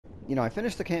you know, I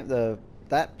finished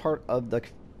that part of the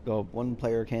one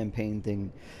player campaign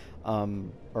thing.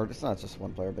 Or it's not just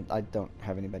one player, but I don't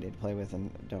have anybody to play with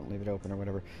and don't leave it open or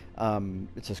whatever.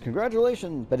 It says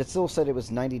congratulations, but it still said it was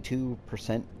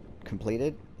 92%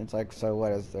 completed. It's like, so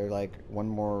what is there, like one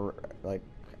more like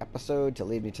episode to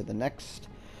lead me to the next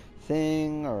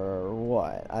thing or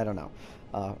what? I don't know.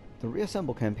 The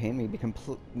Reassemble campaign may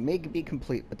be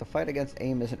complete, but the fight against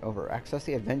AIM isn't over. Access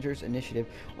the Avengers initiative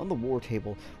on the war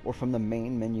table or from the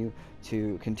main menu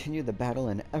to continue the battle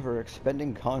in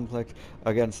ever-expanding conflict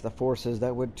against the forces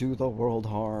that would do the world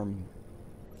harm.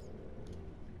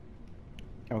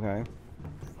 Okay.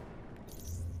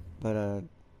 But,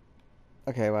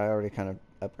 okay, well, I already kind of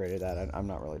upgraded that. I'm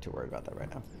not really too worried about that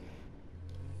right now.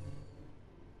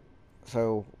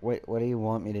 So, what do you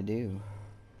want me to do?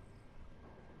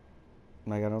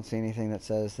 Like, I don't see anything that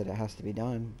says that it has to be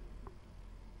done.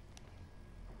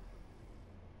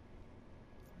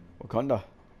 Wakanda.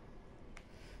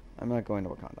 I'm not going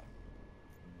to Wakanda.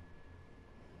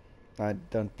 I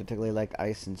don't particularly like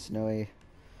ice and snowiness.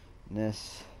 I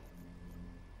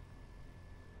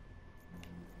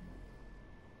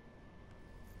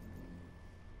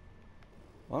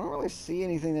don't really see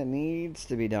anything that needs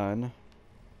to be done.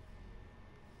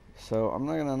 So I'm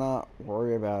not going to not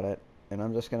worry about it. And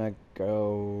I'm just going to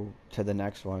go to the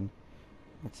next one.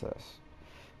 What's this?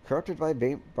 Corrupted by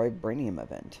Vibranium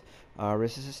event.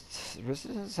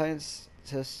 Resistance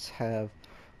scientists have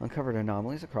uncovered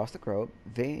anomalies across the globe.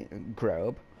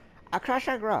 Across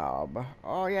the globe?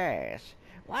 Oh, yes.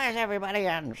 Why is everybody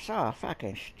so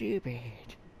fucking stupid?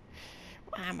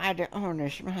 Why am I the only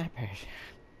smart person?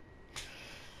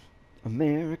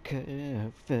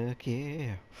 America, fuck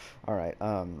yeah. Alright,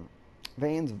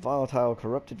 veins, volatile,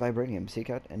 corrupted vibranium. Seek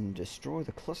out and destroy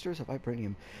the clusters of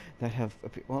vibranium that have...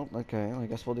 Well, okay, I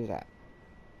guess we'll do that.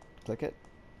 Click it.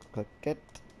 Click it.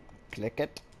 Click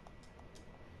it.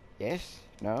 Yes?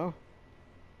 No?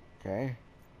 Okay.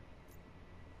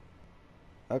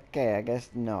 Okay, I guess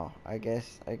no. I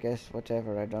guess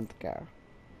whatever, I don't care.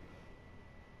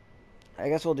 I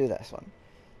guess we'll do this one.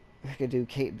 We could do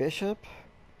Kate Bishop.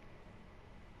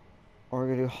 Or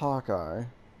we could do Hawkeye.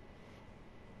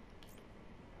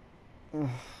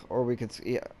 Or we could...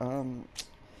 Yeah,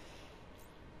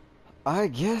 I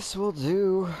guess we'll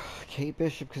do Kate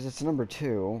Bishop because it's number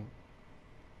 2.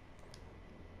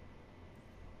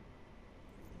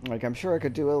 Like, I'm sure I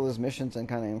could do all those missions and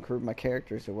kind of improve my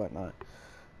characters or whatnot.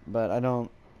 But I don't,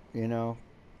 you know.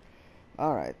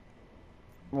 Alright.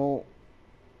 Well,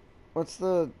 what's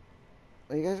the...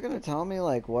 Are you guys going to tell me,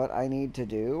 like, what I need to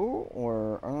do?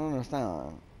 Or, I don't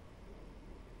understand.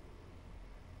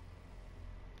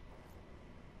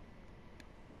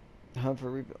 Hunt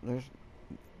for rebuild.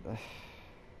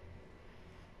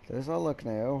 There's a look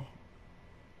now.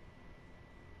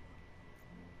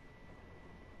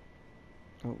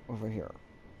 Oh, over here.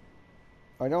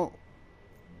 I don't...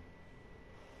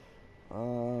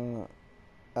 Oh,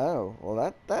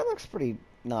 well that looks pretty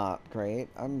not great.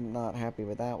 I'm not happy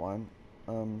with that one.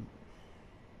 I don't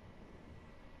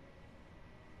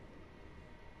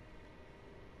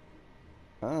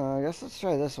know, I guess let's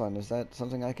try this one. Is that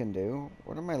something I can do?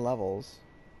 What are my levels?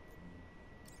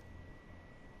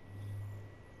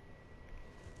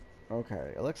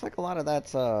 Okay, it looks like a lot of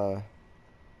that's,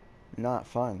 not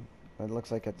fun. It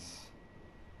looks like it's...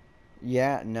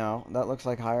 Yeah, no, that looks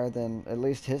like higher than at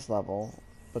least his level,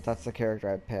 but that's the character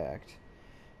I picked.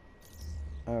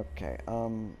 Okay,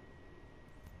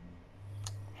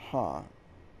 huh.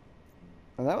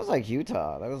 And that was like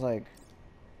Utah. That was like...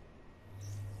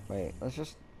 Wait, let's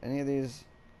just... Any of these...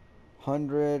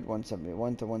 100,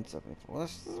 171 to 174.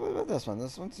 Let's what about this one?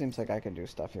 This one seems like I can do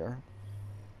stuff here.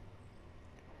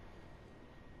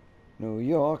 New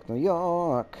York, New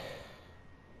York.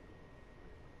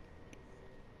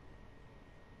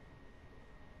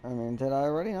 I mean, did I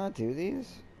already not do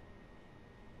these?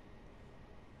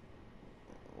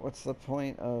 What's the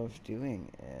point of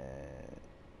doing it?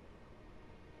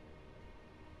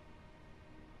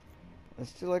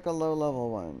 Let's do like a low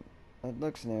level one. That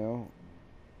looks new.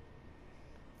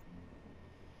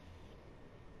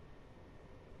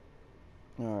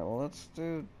 Alright, well let's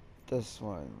do this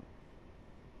one.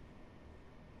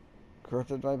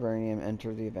 Corrupted Vibranium,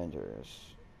 enter the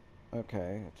Avengers.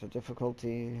 Okay, it's a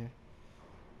difficulty...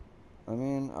 I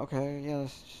mean, okay, yeah,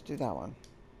 let's just do that one.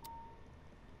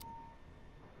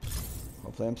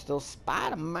 Hopefully I'm still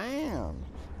Spider-Man.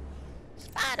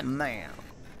 Spider-Man.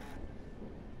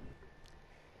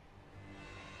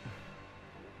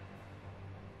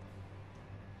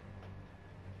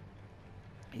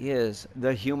 He is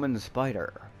the human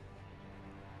spider.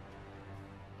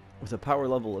 With a power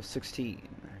level of 16.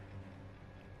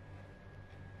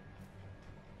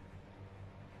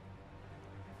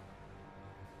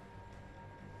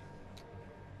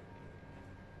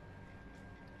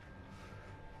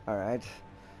 Alright.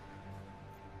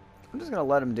 I'm just gonna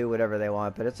let them do whatever they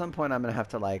want, but at some point I'm gonna have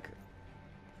to, like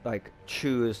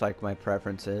choose, like, my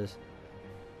preferences.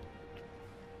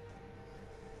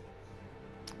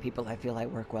 People I feel I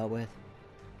work well with.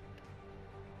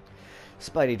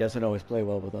 Spidey doesn't always play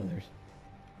well with others.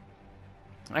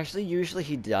 Actually, usually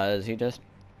he does. He just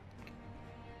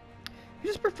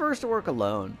prefers to work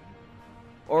alone.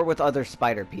 Or with other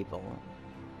spider people.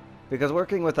 Because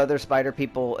working with other spider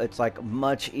people, it's, like,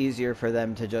 much easier for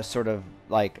them to just sort of,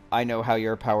 like, I know how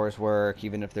your powers work,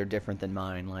 even if they're different than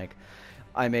mine. Like,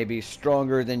 I may be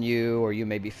stronger than you, or you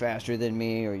may be faster than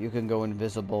me, or you can go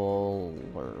invisible,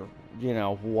 or, you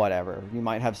know, whatever. You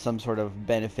might have some sort of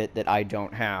benefit that I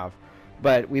don't have.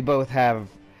 But we both have...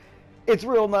 It's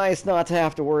real nice not to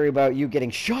have to worry about you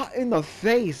getting shot in the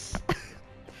face.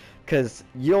 Because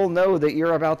you'll know that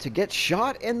you're about to get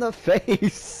shot in the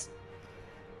face.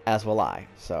 As will I.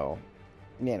 So,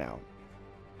 you know.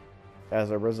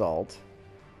 As a result.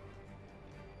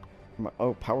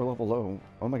 Oh, power level low.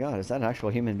 Oh my god, is that an actual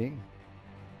human being?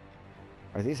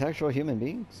 Are these actual human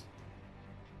beings?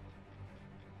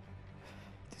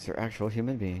 These are actual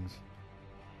human beings.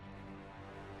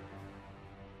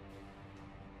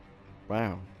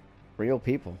 Wow. Real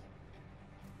people.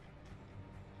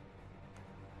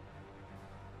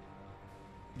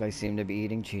 They seem to be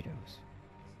eating Cheetos.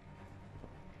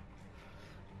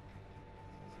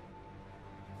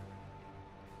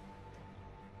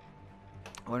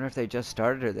 I wonder if they just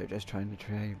started or they're just trying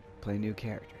to play new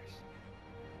characters.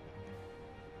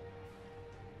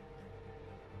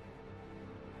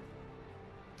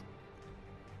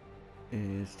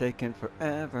 It's taken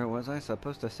forever. Was I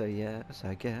supposed to say yes?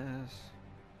 I guess.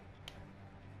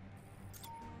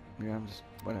 Yeah, I'm just...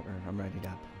 whatever. I'm ready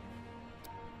up.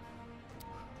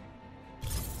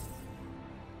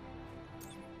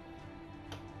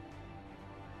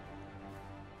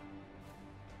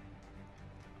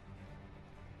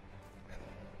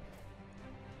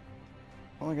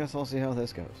 Well, I guess I'll see how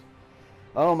this goes.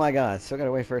 Oh my god, still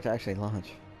gotta wait for it to actually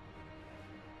launch.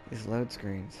 These load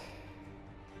screens.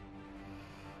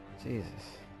 Jesus.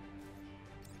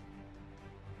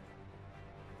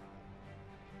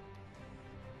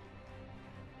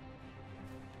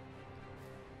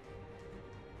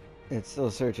 It's still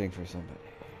searching for somebody.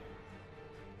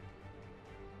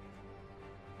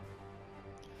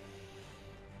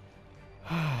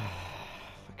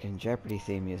 Fucking Jeopardy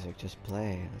theme music, just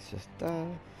play. It's just da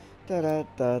da da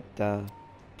da da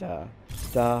da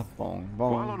da bong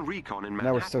bong. While on recon in Manhattan,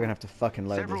 now we're still gonna have to fucking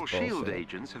load several this bullshit. SHIELD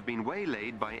agents have been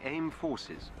waylaid by AIM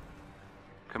forces.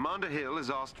 Commander Hill has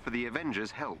asked for the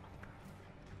Avengers' help.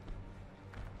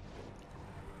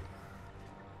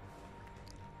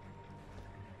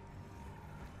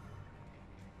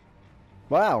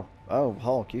 Wow. Oh,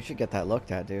 Hulk, you should get that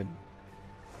looked at, dude.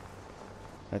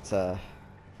 That's a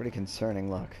pretty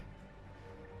concerning look.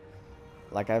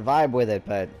 Like, I vibe with it,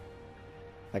 but...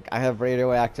 like, I have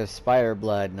radioactive spider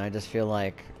blood, and I just feel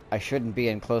like I shouldn't be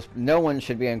in close... no one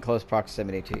should be in close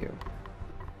proximity to you.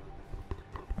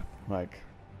 Like...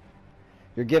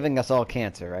 you're giving us all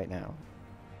cancer right now.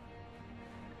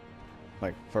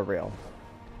 Like, for real.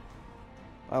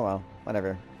 Oh well,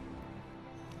 whatever.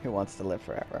 Who wants to live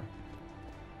forever?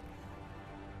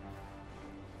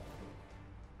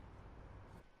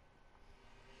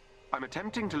 I'm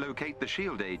attempting to locate the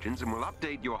SHIELD agents and will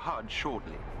update your HUD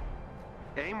shortly.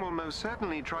 AIM will most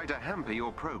certainly try to hamper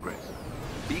your progress.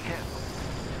 Be careful.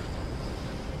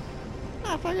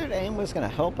 I figured AIM was gonna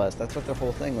help us. That's what their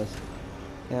whole thing was.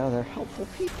 You know, they're helpful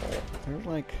people. They're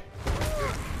like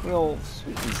real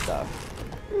sweet and stuff.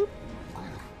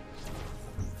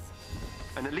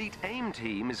 An elite AIM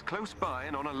team is close by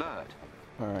and on alert.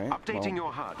 Alright. Updating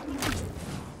your HUD.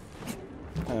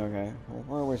 Okay. Well,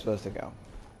 where are we supposed to go?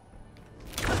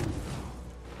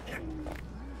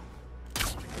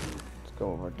 Let's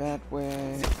go over that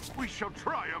way. We shall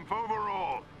triumph over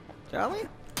all. Shall we?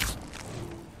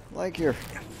 I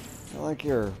like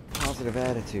your positive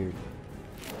attitude.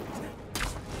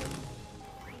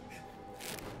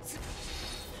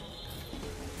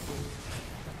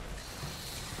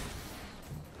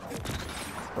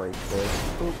 Break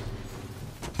this. Oop.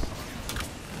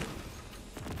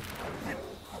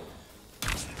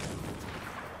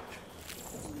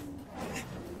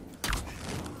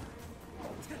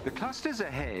 The clusters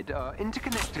ahead are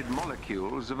interconnected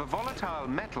molecules of a volatile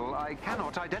metal I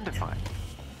cannot identify.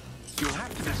 You'll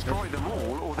have to destroy them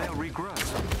all or they'll regrow.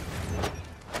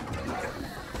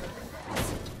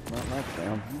 Not like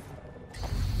them.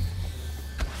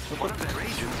 One of their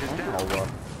agents is down.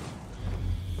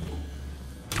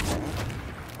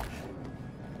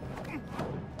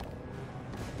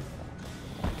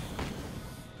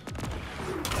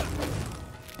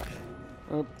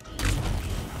 Oh.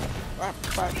 Ah,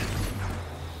 fuck.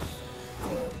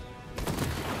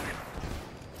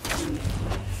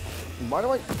 Why do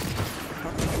I... How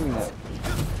am I doing that?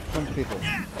 Punch people.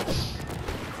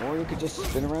 Or you could just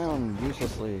spin around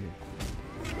uselessly.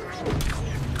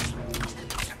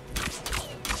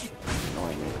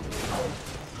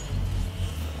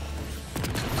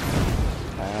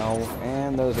 Ow,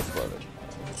 and those exploded.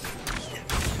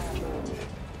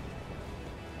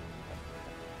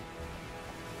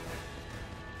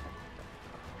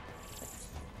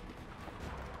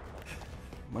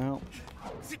 Well,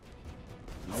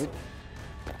 nope.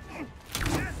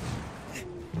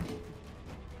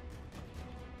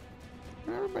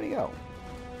 Where'd everybody go?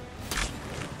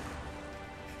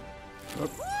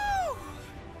 Oop.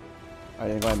 I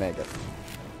didn't quite make it.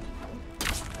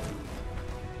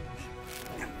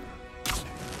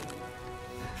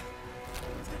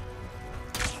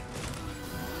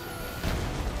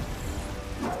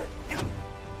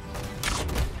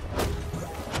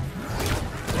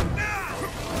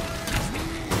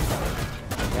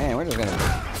 Man, we're just gonna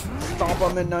stomp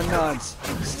them in the nuts.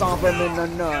 Stomp them in the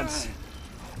nuts.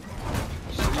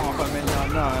 Stomp them in the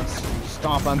nuts.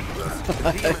 Stomp them.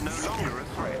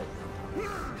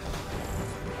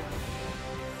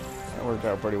 That worked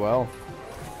out pretty well.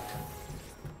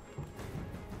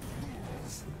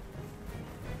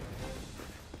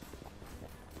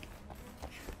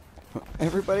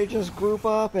 Everybody just group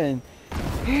up and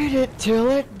hit it till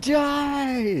it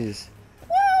dies.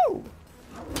 Woo!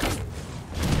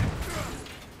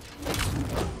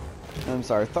 I'm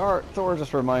sorry, Thor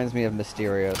just reminds me of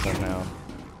Mysterio somehow.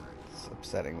 It's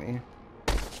upsetting me.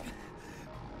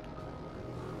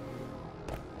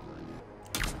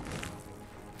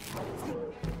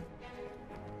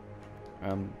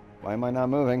 Why am I not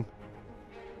moving?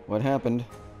 What happened?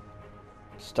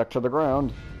 Stuck to the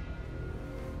ground.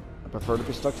 I prefer to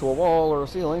be stuck to a wall or a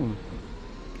ceiling.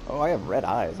 Oh, I have red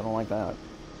eyes. I don't like that.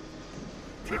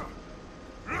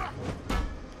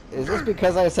 Is this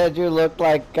because I said you looked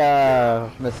like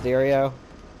Mysterio?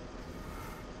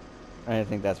 I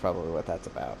think that's probably what that's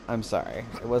about. I'm sorry.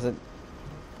 It wasn't...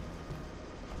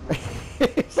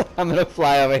 I'm gonna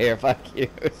fly over here. Fuck you,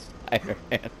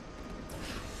 Spider-Man.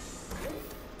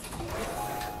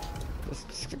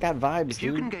 Just got vibes, If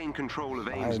you can gain control of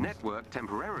AIM's network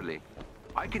temporarily,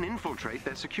 I can infiltrate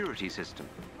their security system.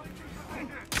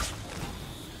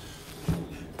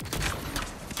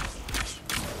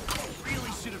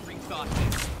 Really should have rethought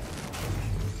this.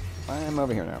 I am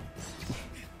over here now.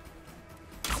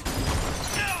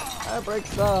 I break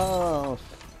stuff.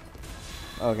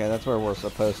 Okay, that's where we're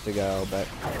supposed to go, but...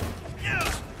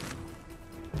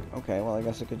 Okay, well I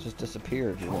guess it could just disappear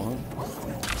if you want.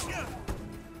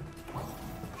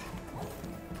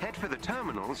 Head for the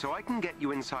terminal so I can get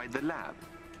you inside the lab.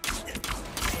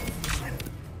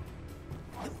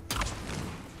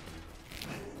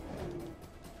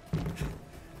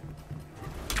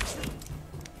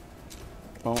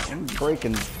 Well, I'm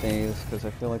breaking things because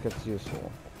I feel like it's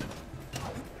useful.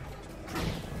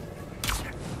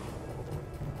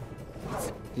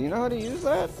 Do you know how to use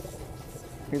that?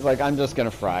 He's like, I'm just gonna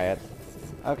fry it.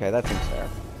 Okay, that seems fair.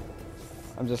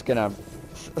 I'm just gonna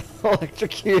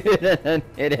electrocute it and then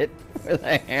hit it with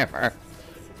a hammer.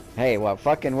 Hey, what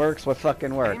fucking works,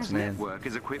 AIM's man. network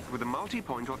is equipped with a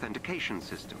multi-point authentication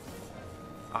system.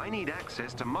 I need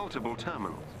access to multiple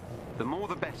terminals. The more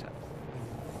the better.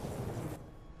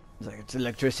 It's like, it's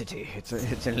electricity. It's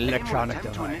an AIM electronic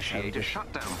will attempt to device. initiate a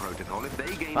shutdown protocol if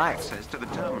they gain Fire. access to the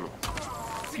terminal.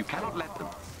 You cannot let them.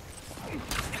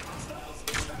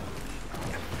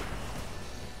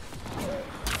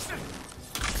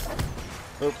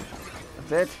 Oop.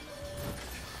 That's it.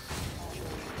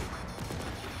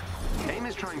 AIM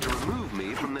is trying to remove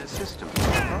me from their system.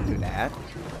 Don't do that.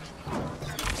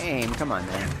 AIM, come on,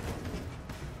 man.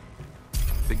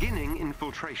 Beginning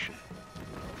infiltration.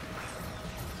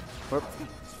 Whoop.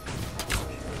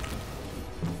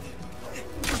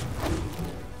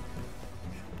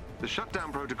 The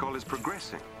shutdown protocol is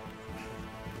progressing.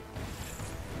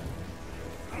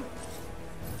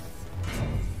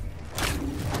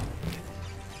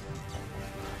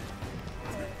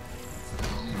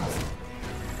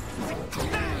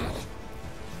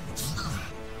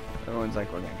 Everyone's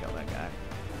like, we're gonna kill that guy.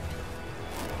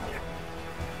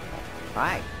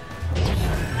 Hi.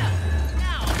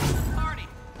 Party.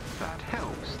 That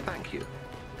helps, thank you.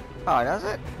 Oh, does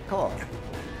it? Cool.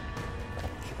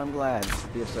 I'm glad to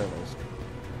be of service.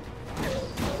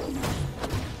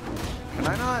 Can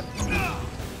I not?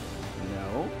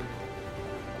 No.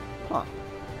 Huh.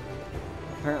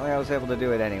 Apparently I was able to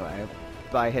do it anyway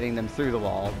by hitting them through the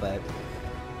wall, but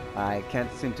I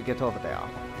can't seem to get over there.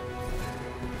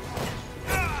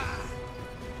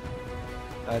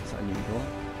 That's unusual.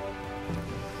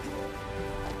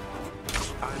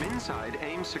 I'm inside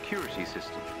AIM's security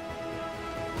system.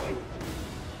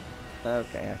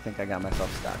 Okay, I think I got myself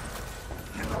stuck.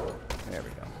 There we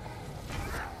go.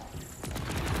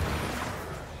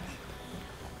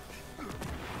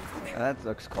 That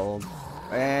looks cold.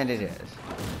 And it is.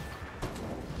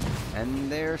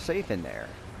 And they're safe in there.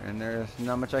 And there's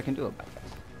not much I can do about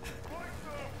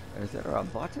it. Is there a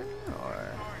button?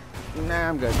 Or... Nah,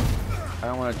 I'm good. I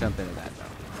don't want to jump into that,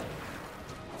 though.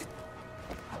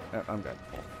 Oh, I'm good.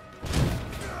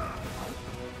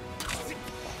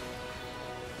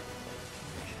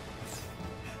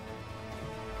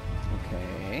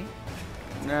 Okay.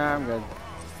 Nah, I'm good.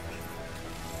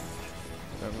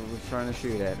 Whoever was trying to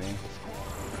shoot at me.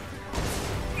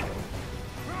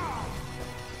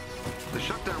 The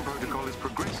shutdown protocol is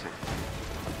progressing.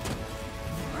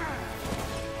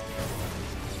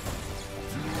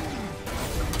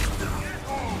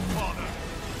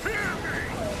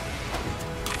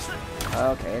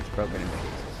 Okay, it's broken in pieces.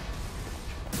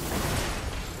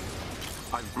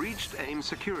 I've breached AIM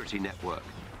security network.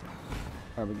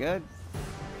 Are we good?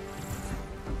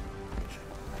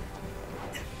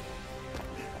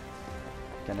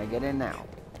 Can I get in now?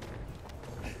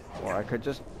 Or I could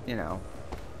just, you know,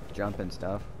 jump and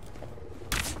stuff.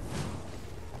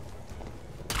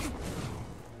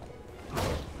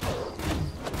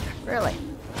 Really?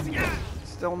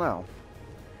 Still no.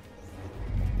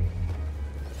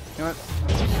 You know what?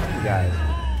 You guys.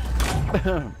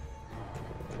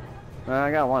 Well,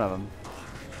 I got one of them.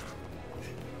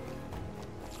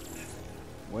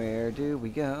 Where do we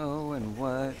go and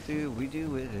what do we do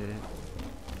with it?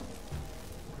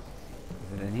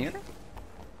 Is it in here?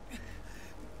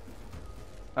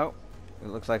 Oh, it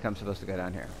looks like I'm supposed to go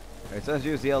down here. It says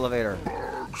use the elevator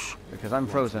because I'm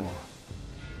frozen.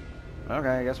 Okay,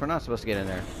 I guess we're not supposed to get in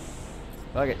there.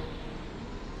 Fuck it.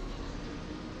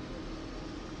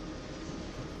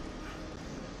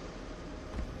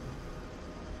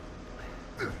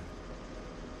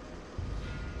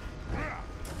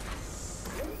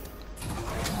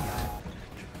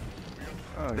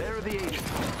 Oh, There are the agents.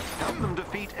 Help them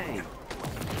defeat AIM.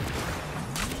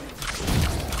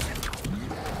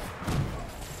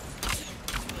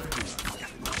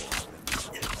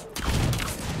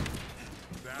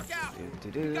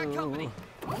 We got company.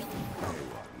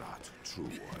 Not true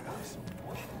warriors.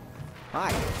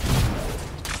 Hi.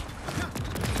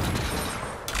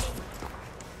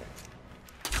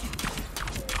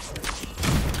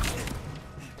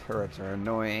 Turrets are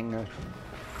annoying.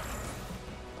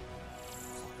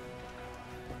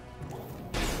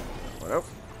 What up?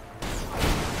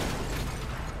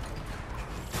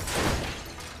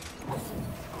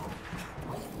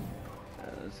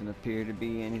 Doesn't appear to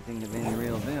be anything of any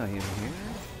real value here.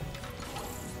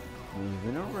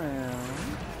 Moving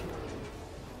around.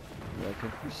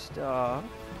 Looking for stuff.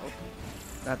 Oh,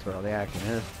 that's where all the action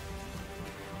is.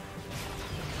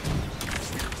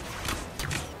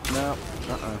 No,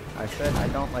 I said I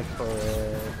don't like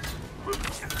turrets.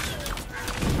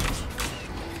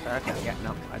 Okay, yeah,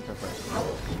 no, I prefer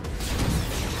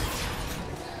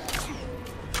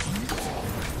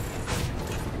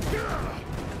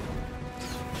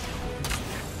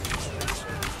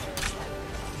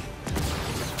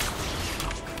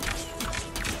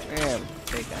yeah,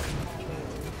 take that.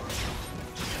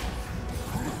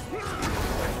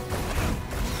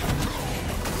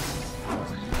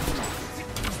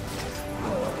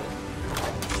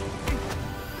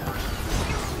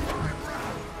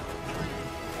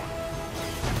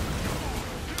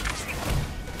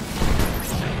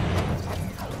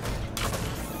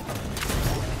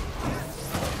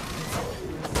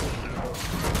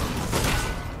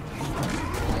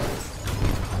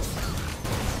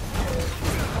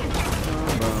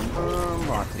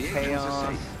 The agents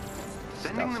are safe.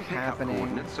 Sending them Stuff's pickup happening.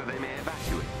 coordinates so they may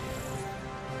evacuate.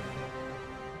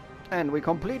 And we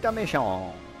complete the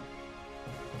mission.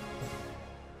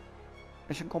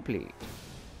 Mission complete.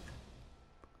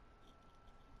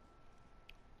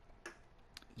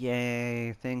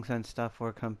 Yay, things and stuff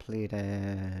were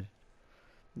completed.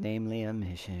 Namely a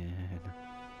mission.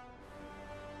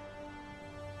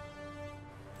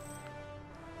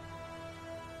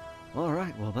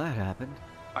 Alright, well that happened.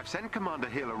 I've sent Commander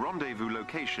Hill a rendezvous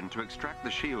location to extract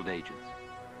the SHIELD agents.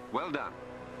 Well done.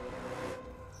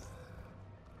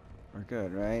 We're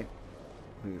good, right?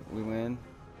 We win?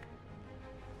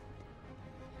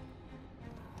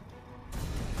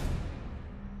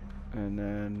 And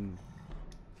then...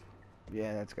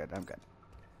 yeah, that's good. I'm good.